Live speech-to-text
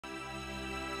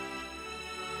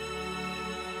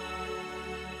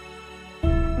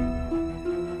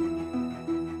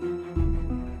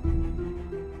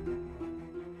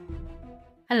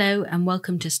Hello and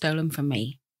welcome to Stolen From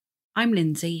Me. I'm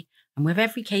Lindsay, and with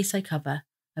every case I cover,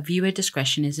 a viewer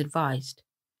discretion is advised.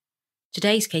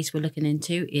 Today's case we're looking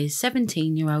into is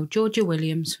 17-year-old Georgia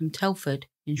Williams from Telford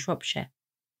in Shropshire.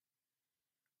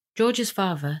 Georgia's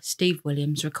father, Steve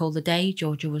Williams, recalled the day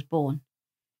Georgia was born.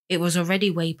 It was already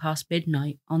way past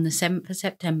midnight on the 7th of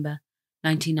September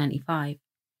 1995,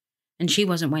 and she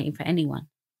wasn't waiting for anyone.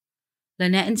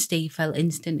 Lynette and Steve fell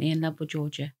instantly in love with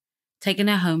Georgia. Taking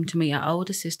her home to meet her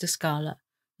older sister Scarlett,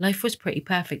 life was pretty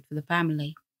perfect for the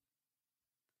family.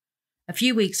 A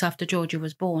few weeks after Georgia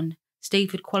was born,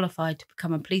 Steve had qualified to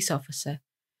become a police officer.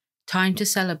 Time to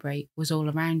celebrate was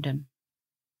all around him.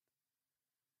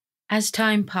 As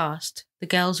time passed, the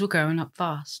girls were growing up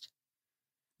fast.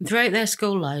 And throughout their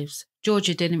school lives,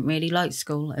 Georgia didn't really like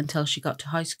school until she got to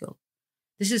high school.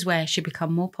 This is where she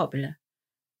became more popular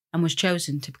and was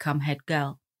chosen to become head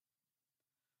girl.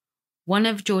 One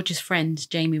of Georgia's friends,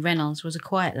 Jamie Reynolds, was a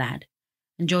quiet lad,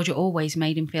 and Georgia always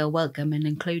made him feel welcome and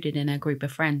included in her group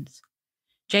of friends.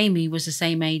 Jamie was the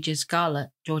same age as Scarlett,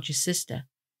 Georgia's sister,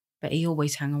 but he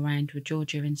always hung around with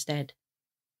Georgia instead.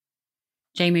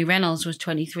 Jamie Reynolds was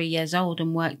 23 years old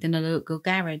and worked in a local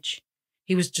garage.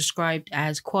 He was described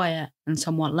as quiet and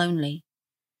somewhat lonely.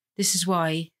 This is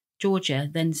why Georgia,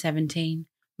 then 17,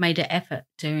 made an effort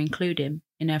to include him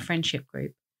in her friendship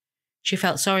group. She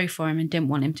felt sorry for him and didn't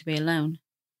want him to be alone.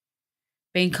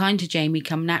 Being kind to Jamie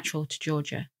came natural to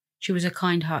Georgia. She was a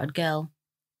kind-hearted girl.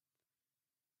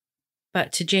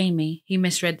 But to Jamie, he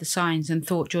misread the signs and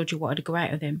thought Georgia wanted to go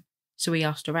out with him, so he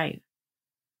asked her out.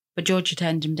 But Georgia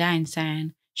turned him down,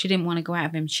 saying she didn't want to go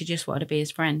out with him, she just wanted to be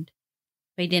his friend.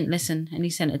 But he didn't listen, and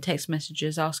he sent her text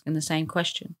messages asking the same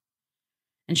question.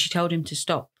 And she told him to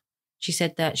stop. She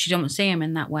said that she didn't see him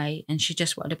in that way, and she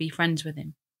just wanted to be friends with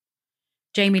him.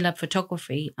 Jamie loved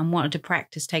photography and wanted to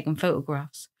practice taking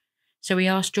photographs, so he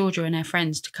asked Georgia and her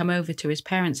friends to come over to his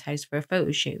parents' house for a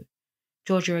photo shoot.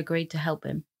 Georgia agreed to help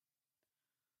him.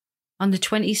 On the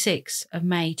 26th of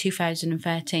May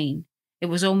 2013, it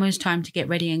was almost time to get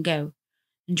ready and go,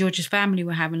 and Georgia's family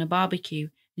were having a barbecue,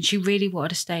 and she really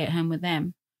wanted to stay at home with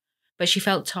them, but she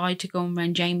felt tired to go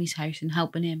around Jamie's house and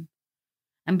helping him.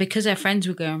 And because her friends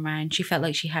were going round, she felt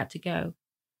like she had to go.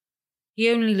 He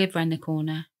only lived round the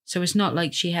corner, so it's not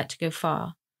like she had to go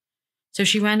far. So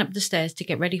she ran up the stairs to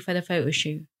get ready for the photo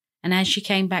shoot, and as she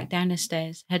came back down the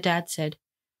stairs, her dad said,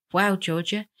 "Wow,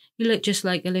 Georgia, you look just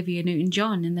like Olivia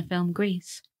Newton-John in the film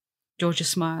Grease." Georgia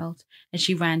smiled as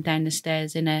she ran down the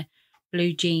stairs in her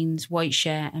blue jeans, white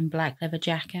shirt and black leather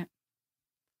jacket.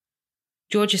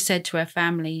 Georgia said to her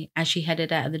family as she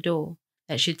headed out of the door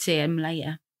that she'd see him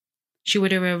later. She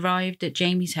would have arrived at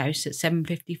Jamie's house at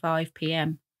 7:55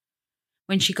 p.m.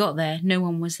 When she got there, no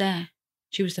one was there.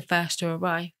 She was the first to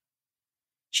arrive.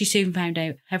 She soon found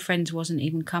out her friends wasn't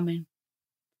even coming.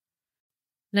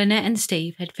 Lynette and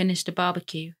Steve had finished the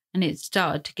barbecue, and it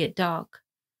started to get dark.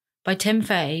 By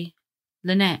 10:30,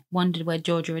 Lynette wondered where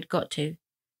Georgia had got to,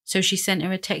 so she sent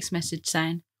her a text message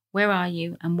saying, "Where are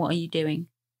you and what are you doing?"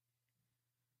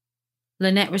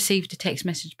 Lynette received a text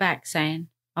message back saying,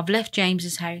 "I've left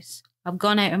James's house. I've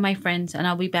gone out with my friends and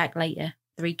I'll be back later.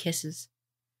 3 kisses."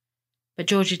 But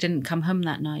Georgia didn't come home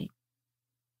that night.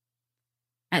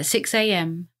 At 6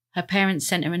 a.m, her parents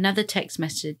sent her another text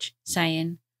message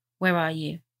saying, "Where are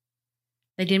you?"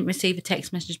 They didn't receive a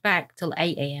text message back till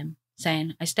 8 a.m,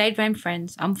 saying, "I stayed round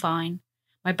friends, I'm fine.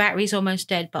 My battery's almost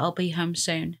dead, but I'll be home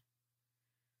soon."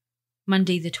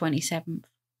 Monday the 27th,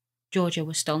 Georgia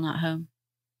was still not home.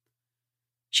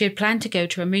 She had planned to go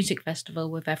to a music festival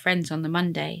with her friends on the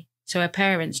Monday, so her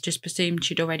parents just presumed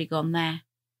she'd already gone there.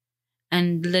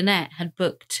 And Lynette had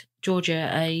booked Georgia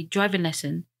a driving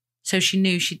lesson, so she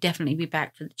knew she'd definitely be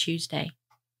back for the Tuesday.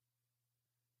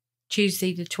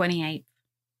 Tuesday the 28th,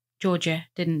 Georgia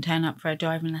didn't turn up for a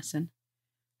driving lesson.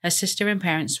 Her sister and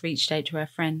parents reached out to her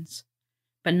friends,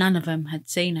 but none of them had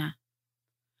seen her.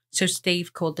 So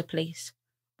Steve called the police.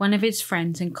 One of his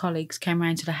friends and colleagues came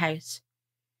round to the house.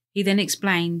 He then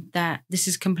explained that this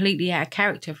is completely out of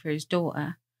character for his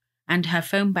daughter, and her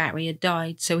phone battery had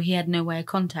died, so he had no way of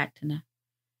contacting her.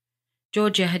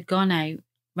 Georgia had gone out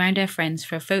round her friends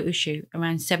for a photo shoot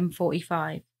around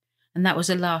 7:45, and that was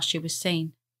the last she was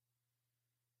seen.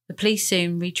 The police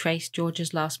soon retraced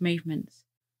Georgia's last movements,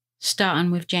 starting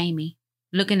with Jamie,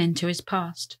 looking into his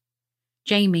past.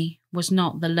 Jamie was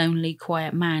not the lonely,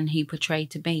 quiet man he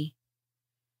portrayed to be.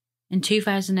 In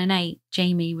 2008,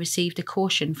 Jamie received a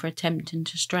caution for attempting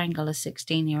to strangle a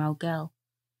 16-year-old girl.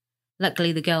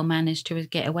 Luckily, the girl managed to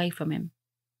get away from him.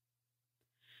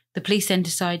 The police then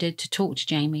decided to talk to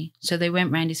Jamie, so they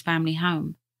went round his family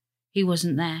home. He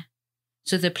wasn't there.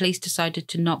 so the police decided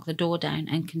to knock the door down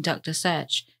and conduct a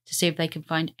search to see if they could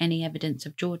find any evidence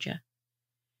of Georgia.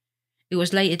 It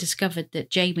was later discovered that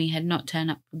Jamie had not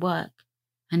turned up for work,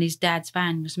 and his dad's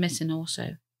van was missing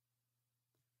also.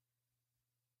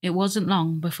 It wasn't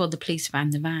long before the police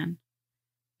found the van.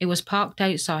 It was parked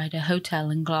outside a hotel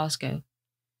in Glasgow.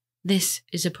 This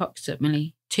is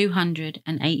approximately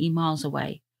 280 miles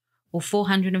away, or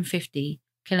 450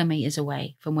 kilometres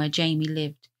away from where Jamie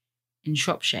lived in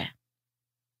Shropshire.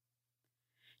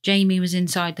 Jamie was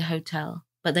inside the hotel,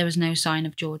 but there was no sign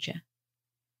of Georgia.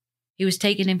 He was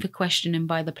taken in for questioning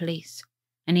by the police,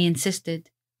 and he insisted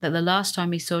that the last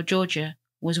time he saw Georgia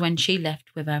was when she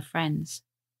left with her friends.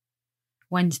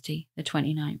 Wednesday, the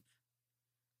 29th.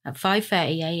 At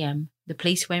 5:30 a.m, the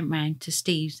police went round to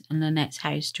Steve's and Lynette's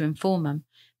house to inform them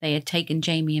they had taken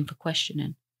Jamie in for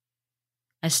questioning.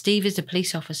 As Steve is a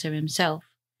police officer himself,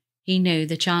 he knew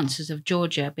the chances of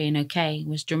Georgia being okay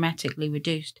was dramatically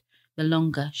reduced the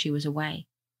longer she was away.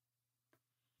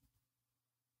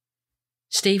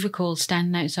 Steve recalled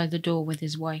standing outside the door with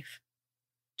his wife,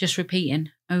 just repeating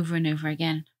over and over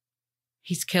again,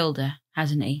 "He's killed her,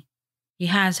 hasn't he? He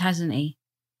has, hasn't he?"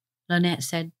 Lynette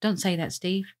said, "Don't say that,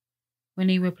 Steve." When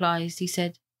he replies, he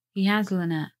said, "He has,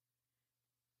 Lynette."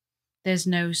 "There's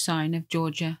no sign of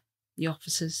Georgia," the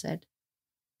officers said.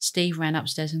 Steve ran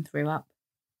upstairs and threw up.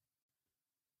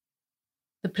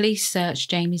 The police searched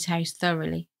Jamie's house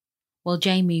thoroughly, while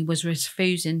Jamie was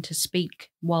refusing to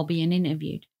speak while being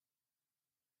interviewed.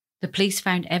 The police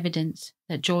found evidence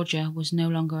that Georgia was no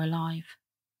longer alive.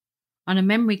 On a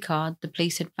memory card the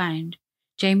police had found,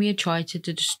 Jamie had tried to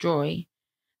destroy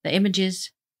the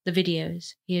images, the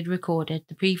videos he had recorded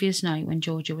the previous night when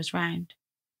Georgia was round.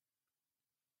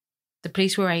 The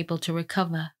police were able to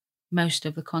recover most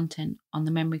of the content on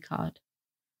the memory card.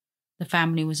 The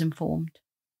family was informed.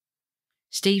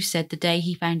 Steve said the day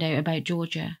he found out about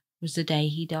Georgia was the day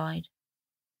he died.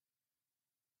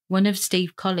 One of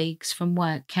Steve's colleagues from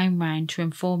work came round to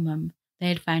inform him they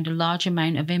had found a large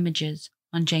amount of images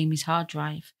on Jamie's hard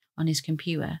drive on his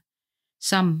computer.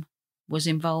 Some was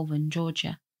involving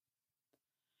Georgia.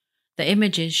 The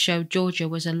images showed Georgia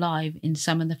was alive in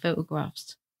some of the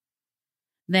photographs.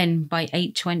 Then, by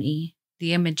 8:20,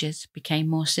 the images became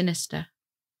more sinister.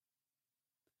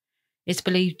 It's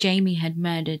believed Jamie had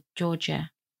murdered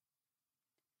Georgia.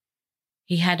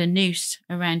 He had a noose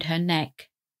around her neck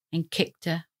and kicked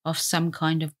her off some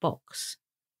kind of box,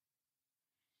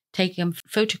 taking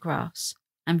photographs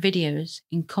and videos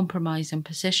in compromising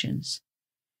positions.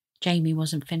 Jamie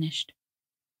wasn't finished.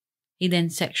 He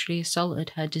then sexually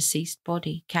assaulted her deceased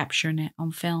body, capturing it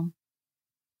on film.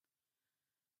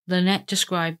 Lynette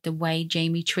described the way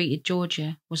Jamie treated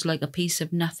Georgia was like a piece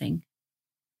of nothing,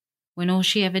 when all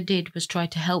she ever did was try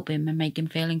to help him and make him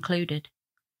feel included.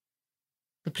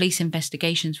 The police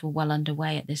investigations were well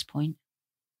underway at this point.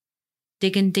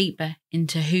 Digging deeper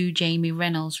into who Jamie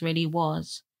Reynolds really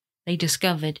was, they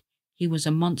discovered he was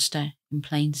a monster in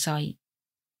plain sight.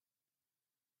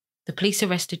 The police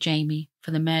arrested Jamie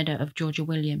for the murder of Georgia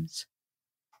Williams.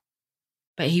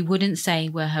 But he wouldn't say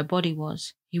where her body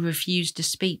was. He refused to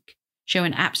speak,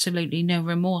 showing absolutely no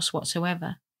remorse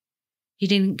whatsoever. He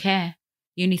didn't care.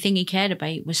 The only thing he cared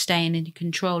about was staying in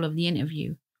control of the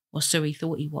interview, or so he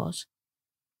thought he was.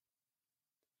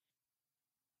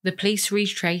 The police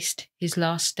retraced his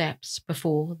last steps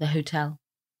before the hotel.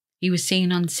 He was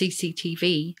seen on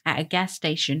CCTV at a gas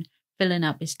station filling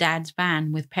up his dad's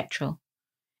van with petrol.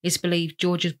 It's believed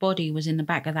Georgia's body was in the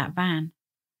back of that van.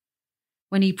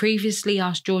 When he previously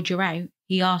asked Georgia out,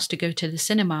 he asked to go to the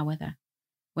cinema with her.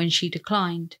 When she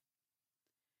declined,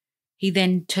 he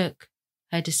then took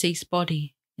her deceased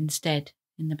body instead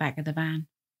in the back of the van.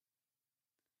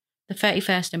 The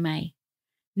 31st of May,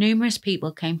 numerous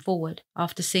people came forward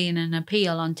after seeing an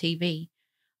appeal on TV,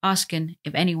 asking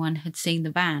if anyone had seen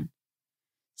the van.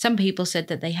 Some people said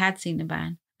that they had seen the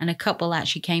van, and a couple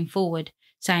actually came forward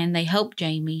saying they helped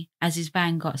Jamie as his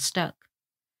van got stuck.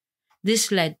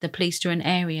 This led the police to an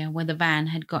area where the van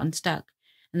had gotten stuck,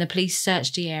 and the police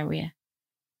searched the area.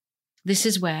 This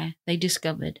is where they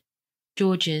discovered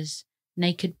Georgia's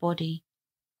naked body,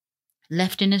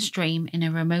 left in a stream in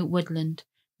a remote woodland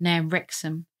near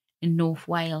Wrexham in North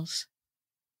Wales.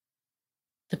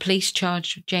 The police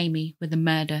charged Jamie with the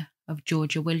murder of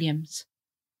Georgia Williams.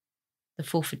 The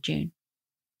 4th of June.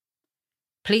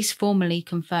 Police formally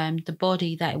confirmed the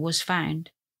body that was found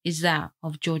is that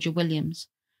of Georgia Williams,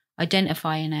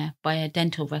 identifying her by her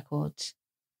dental records.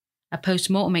 A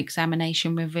post-mortem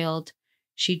examination revealed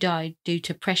she died due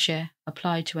to pressure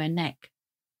applied to her neck.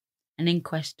 An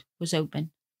inquest was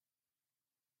open.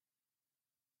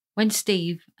 When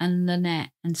Steve and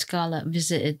Lynette and Scarlett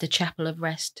visited the Chapel of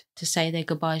Rest to say their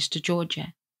goodbyes to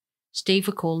Georgia, Steve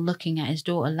recalled looking at his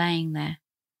daughter laying there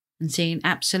and seeing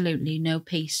absolutely no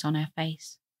peace on her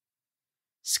face.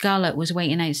 Scarlett was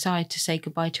waiting outside to say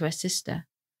goodbye to her sister,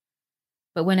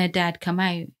 but when her dad come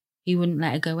out, he wouldn't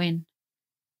let her go in.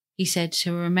 He said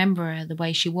to remember her the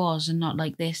way she was and not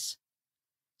like this.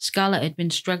 Scarlett had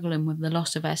been struggling with the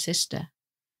loss of her sister,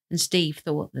 and Steve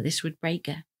thought that this would break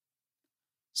her.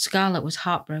 Scarlett was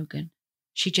heartbroken.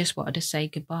 She just wanted to say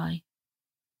goodbye.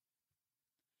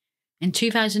 In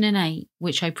 2008,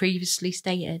 which I previously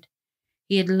stated,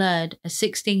 he had lured a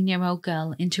 16-year-old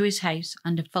girl into his house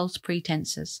under false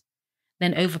pretenses,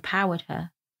 then overpowered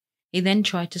her. He then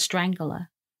tried to strangle her,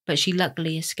 but she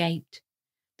luckily escaped.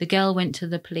 The girl went to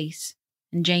the police,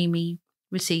 and Jamie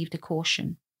received a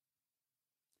caution.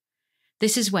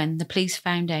 This is when the police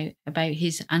found out about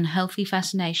his unhealthy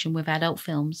fascination with adult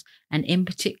films, and in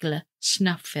particular,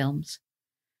 snuff films.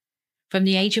 From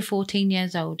the age of 14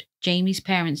 years old, Jamie's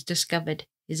parents discovered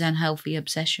his unhealthy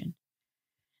obsession.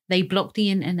 They blocked the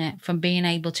internet from being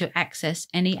able to access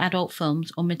any adult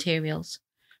films or materials,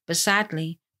 but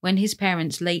sadly, when his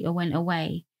parents later went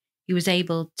away, he was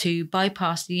able to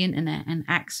bypass the internet and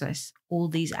access all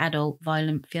these adult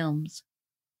violent films.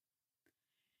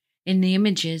 In the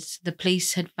images the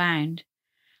police had found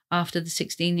after the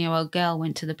 16-year-old girl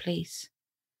went to the police,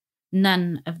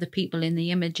 none of the people in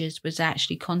the images was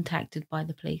actually contacted by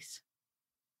the police.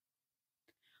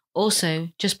 Also,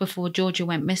 just before Georgia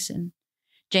went missing,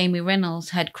 Jamie Reynolds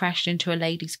had crashed into a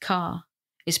lady's car.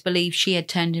 It's believed she had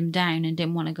turned him down and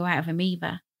didn't want to go out of him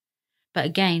either. But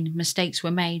again, mistakes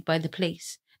were made by the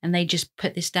police, and they just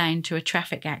put this down to a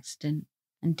traffic accident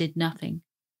and did nothing.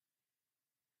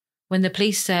 When the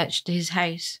police searched his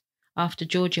house after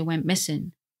Georgia went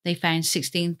missing, they found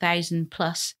 16,000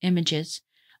 plus images,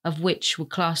 of which were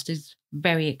classed as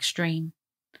very extreme.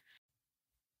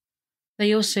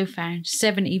 They also found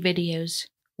 70 videos,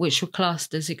 which were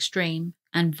classed as extreme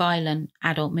and violent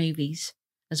adult movies,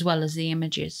 as well as the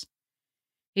images.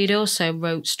 He also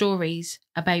wrote stories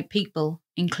about people,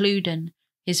 including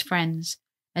his friends,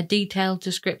 a detailed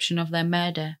description of their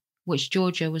murder, which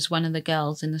Georgia was one of the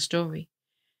girls in the story.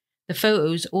 The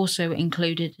photos also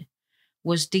included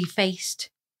was defaced,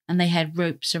 and they had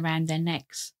ropes around their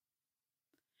necks.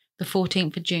 The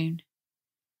 14th of June,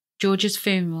 Georgia's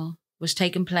funeral was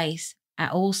taking place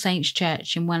at All Saints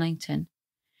Church in Wellington.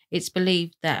 It's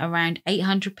believed that around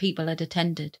 800 people had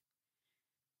attended.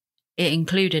 It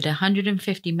included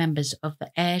 150 members of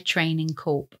the Air Training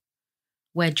Corps,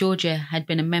 where Georgia had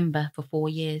been a member for 4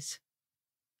 years.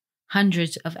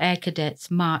 Hundreds of air cadets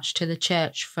marched to the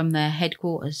church from their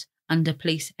headquarters under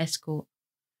police escort.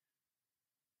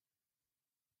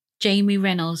 Jamie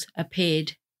Reynolds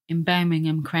appeared in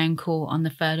Birmingham Crown Court on the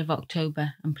 3rd of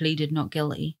October and pleaded not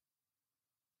guilty.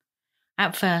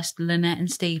 At first, Lynette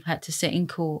and Steve had to sit in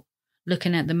court,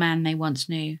 looking at the man they once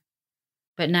knew,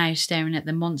 but now staring at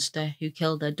the monster who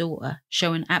killed their daughter,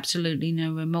 showing absolutely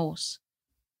no remorse.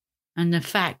 And the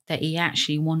fact that he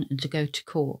actually wanted to go to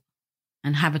court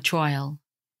and have a trial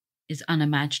is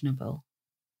unimaginable.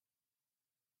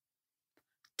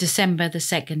 December the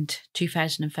 2nd,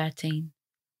 2013.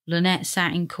 Lynette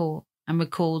sat in court and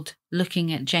recalled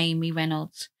looking at Jamie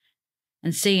Reynolds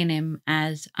and seeing him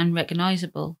as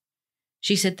unrecognisable.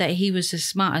 She said that he was the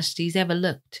smartest he's ever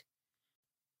looked.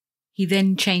 He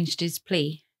then changed his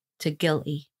plea to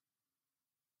guilty.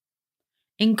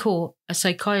 In court, a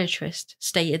psychiatrist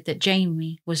stated that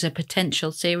Jamie was a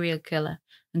potential serial killer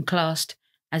and classed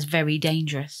as very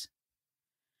dangerous.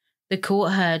 The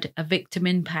court heard a victim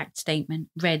impact statement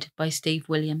read by Steve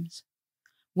Williams.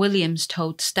 Williams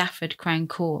told Stafford Crown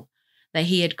Court that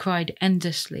he had cried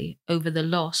endlessly over the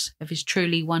loss of his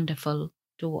truly wonderful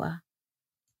daughter.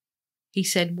 He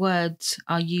said words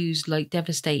are used like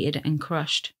devastated and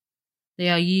crushed. They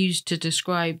are used to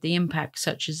describe the impact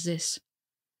such as this.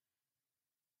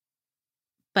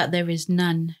 But there is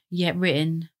none yet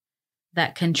written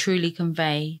that can truly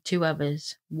convey to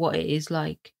others what it is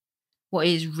like, what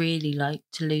it is really like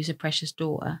to lose a precious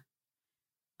daughter.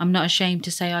 I'm not ashamed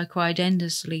to say I cried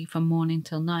endlessly from morning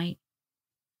till night.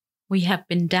 We have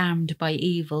been damned by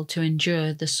evil to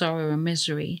endure the sorrow and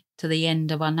misery to the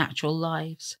end of our natural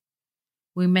lives.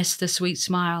 We miss the sweet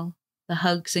smile, the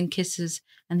hugs and kisses,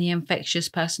 and the infectious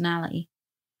personality.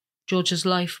 Georgia's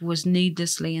life was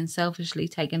needlessly and selfishly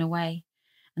taken away,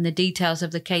 and the details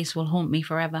of the case will haunt me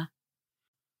forever.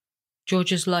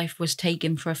 Georgia's life was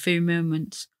taken for a few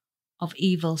moments of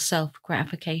evil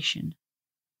self-gratification.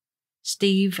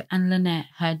 Steve and Lynette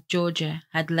heard Georgia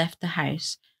had left the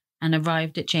house and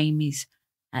arrived at Jamie's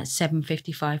at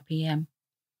 7:55 p.m.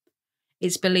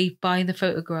 It's believed by the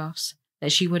photographs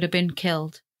that she would have been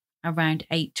killed around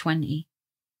 8:20.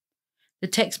 The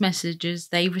text messages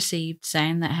they received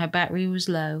saying that her battery was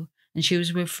low and she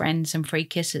was with friends and free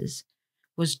kisses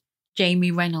was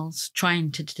Jamie Reynolds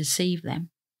trying to deceive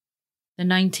them. The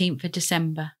 19th of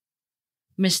December,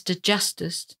 Mr.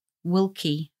 Justice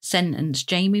Wilkie sentenced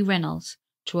Jamie Reynolds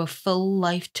to a full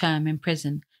life term in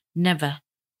prison, never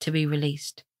to be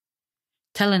released,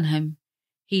 telling him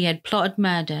he had plotted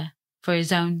murder for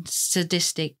his own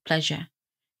sadistic pleasure.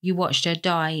 You watched her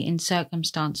die in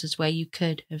circumstances where you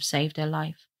could have saved her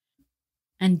life,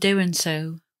 and doing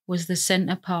so was the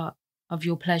centre part of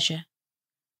your pleasure.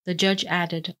 The judge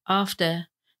added, after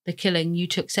the killing, you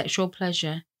took sexual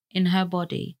pleasure in her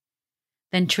body,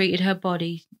 then treated her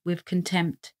body with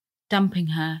contempt, dumping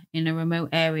her in a remote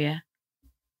area.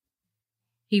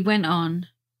 He went on,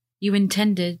 you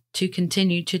intended to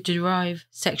continue to derive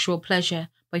sexual pleasure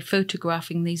by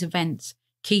photographing these events,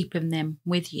 keeping them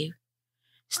with you.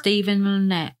 Stephen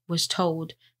Lynette was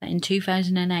told that in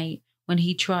 2008, when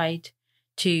he tried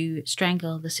to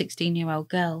strangle the 16-year-old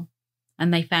girl,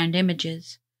 and they found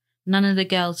images, none of the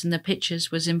girls in the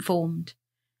pictures was informed.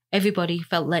 Everybody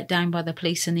felt let down by the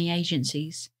police and the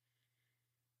agencies.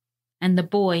 And the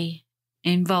boy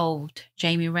involved,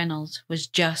 Jamie Reynolds, was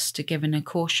just given a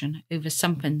caution over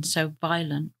something so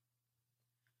violent.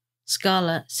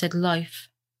 Scarlett said life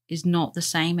is not the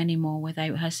same anymore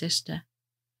without her sister.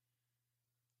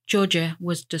 Georgia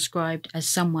was described as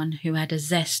someone who had a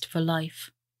zest for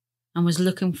life and was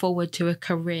looking forward to a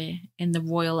career in the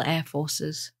Royal Air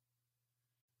Forces.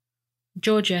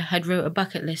 Georgia had wrote a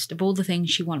bucket list of all the things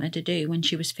she wanted to do when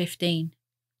she was 15,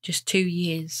 just 2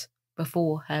 years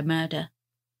before her murder.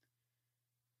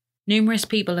 Numerous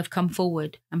people have come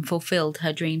forward and fulfilled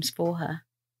her dreams for her.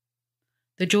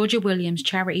 The Georgia Williams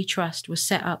Charity Trust was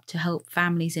set up to help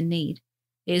families in need.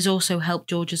 It has also helped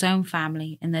Georgia's own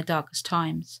family in their darkest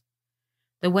times.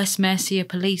 The West Mercia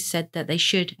police said that they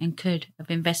should and could have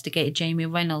investigated Jamie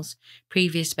Reynolds'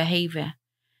 previous behaviour,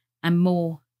 and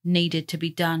more needed to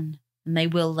be done, and they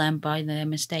will learn by their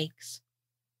mistakes.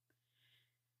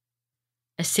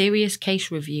 A serious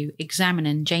case review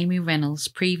examining Jamie Reynolds'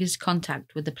 previous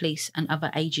contact with the police and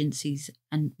other agencies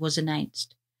was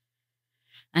announced.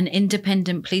 An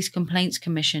independent police complaints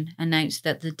commission announced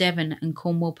that the Devon and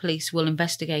Cornwall police will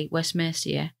investigate West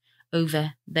Mercia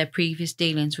over their previous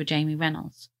dealings with Jamie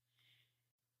Reynolds.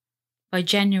 By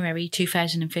January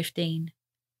 2015,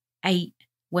 8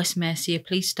 West Mercia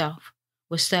police staff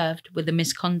were served with a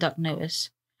misconduct notice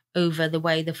over the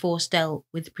way the force dealt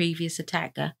with the previous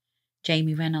attacker,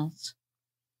 Jamie Reynolds.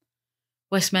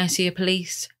 West Mercia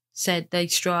police said they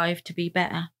strive to be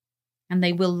better, and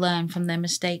they will learn from their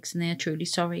mistakes, and they are truly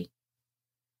sorry.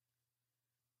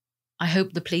 I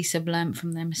hope the police have learned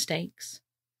from their mistakes.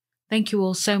 Thank you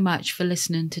all so much for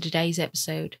listening to today's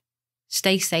episode.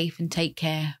 Stay safe and take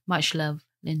care. Much love,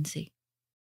 Lindsay.